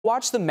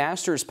Watched the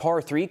Masters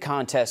Par 3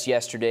 contest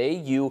yesterday.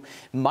 You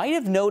might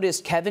have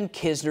noticed Kevin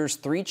Kisner's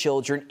 3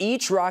 children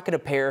each rocking a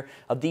pair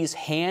of these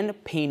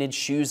hand-painted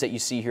shoes that you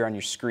see here on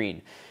your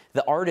screen.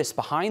 The artist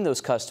behind those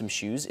custom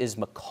shoes is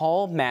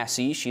McCall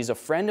Massey. She's a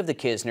friend of the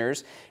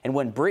Kisners, and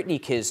when Brittany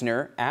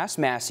Kisner asked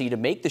Massey to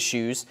make the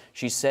shoes,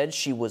 she said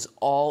she was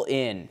all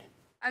in.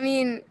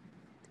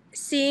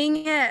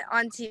 Seeing it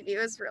on TV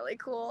was really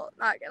cool,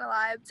 not gonna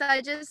lie. So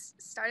I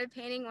just started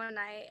painting one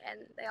night and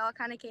they all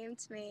kind of came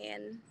to me,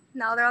 and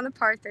now they're on the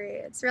par 3.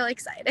 It's really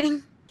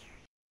exciting.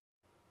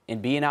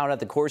 And being out at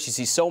the course, you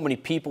see so many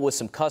people with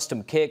some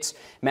custom kicks.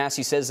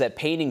 Massey says that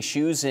painting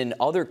shoes and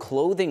other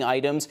clothing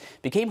items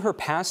became her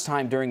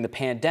pastime during the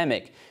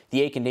pandemic.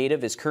 The Aiken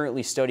native is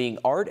currently studying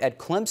art at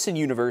Clemson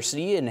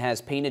University and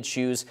has painted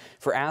shoes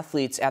for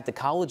athletes at the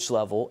college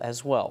level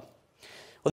as well.